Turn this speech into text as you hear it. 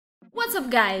What's up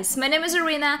guys, my name is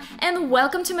Irina and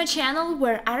welcome to my channel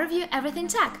where I review everything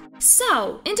tech.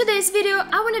 So, in today's video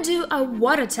I want to do a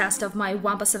water test of my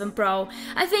OnePlus 7 Pro.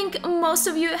 I think most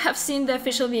of you have seen the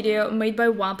official video made by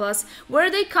OnePlus where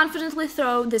they confidently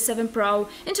throw the 7 Pro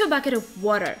into a bucket of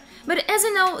water. But as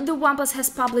you know, the OnePlus has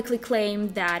publicly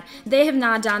claimed that they have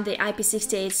not done the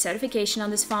IP68 certification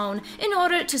on this phone in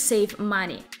order to save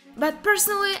money. But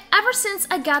personally, ever since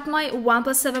I got my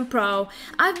OnePlus 7 Pro,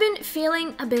 I've been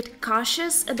feeling a bit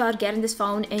cautious about getting this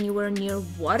phone anywhere near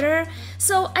water,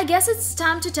 so I guess it's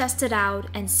time to test it out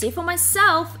and see for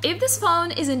myself if this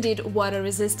phone is indeed water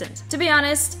resistant. To be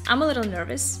honest, I'm a little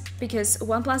nervous, because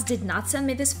OnePlus did not send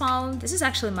me this phone. This is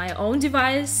actually my own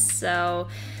device, so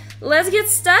let's get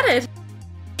started!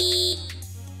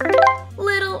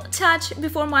 Little touch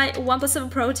before my OnePlus 7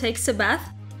 Pro takes a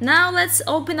bath. Now let's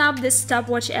open up this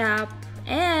stopwatch app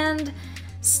and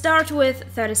start with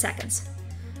 30 seconds.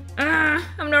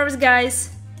 I'm nervous,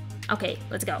 guys. Okay,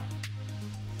 let's go.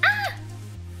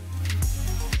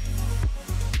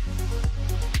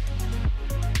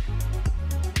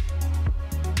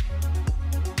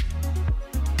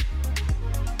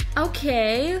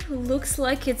 Okay, looks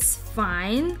like it's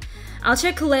fine. I'll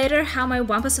check later how my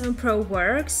OnePlus 7 Pro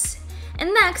works.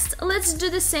 And next, let's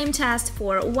do the same test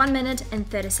for 1 minute and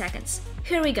 30 seconds.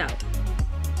 Here we go.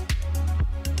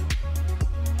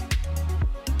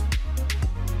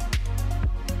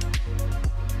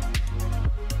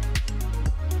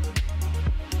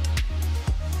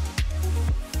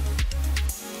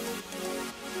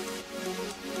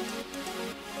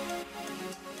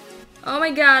 Oh my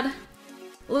god,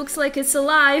 looks like it's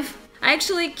alive. I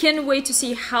actually can't wait to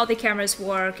see how the cameras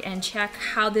work and check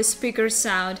how the speakers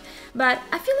sound, but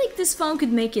I feel like this phone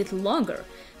could make it longer.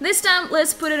 This time,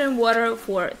 let's put it in water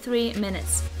for 3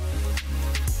 minutes.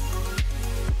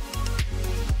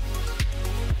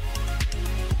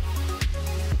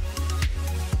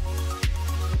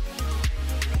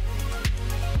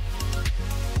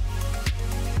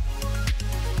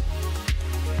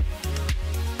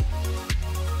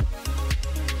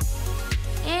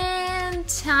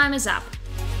 Time is up.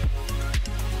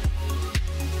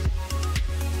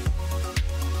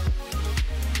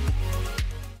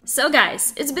 So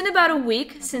guys, it's been about a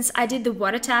week since I did the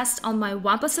water test on my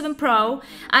OnePlus 7 Pro.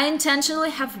 I intentionally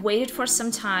have waited for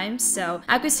some time so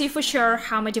I could see for sure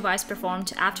how my device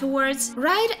performed afterwards.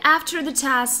 Right after the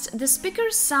test, the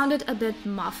speakers sounded a bit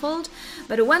muffled,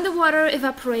 but when the water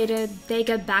evaporated, they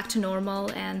got back to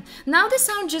normal and now they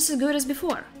sound just as good as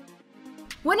before.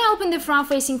 When I opened the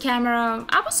front-facing camera,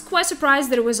 I was quite surprised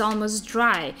that it was almost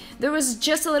dry. There was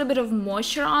just a little bit of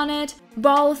moisture on it.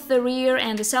 Both the rear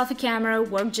and the selfie camera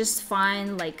worked just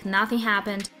fine, like nothing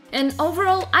happened. And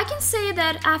overall, I can say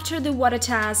that after the water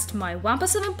test, my OnePlus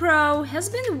 7 Pro has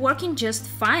been working just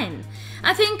fine.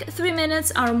 I think 3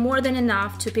 minutes are more than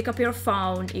enough to pick up your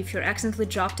phone if you accidentally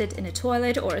dropped it in a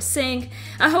toilet or a sink.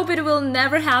 I hope it will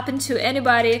never happen to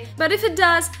anybody, but if it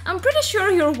does, I'm pretty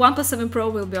sure your OnePlus 7 Pro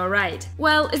will be alright.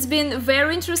 Well, it's been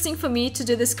very interesting for me to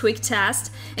do this quick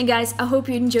test, and guys, I hope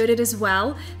you enjoyed it as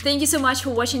well. Thank you so much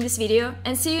for watching this video,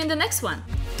 and see you in the next one!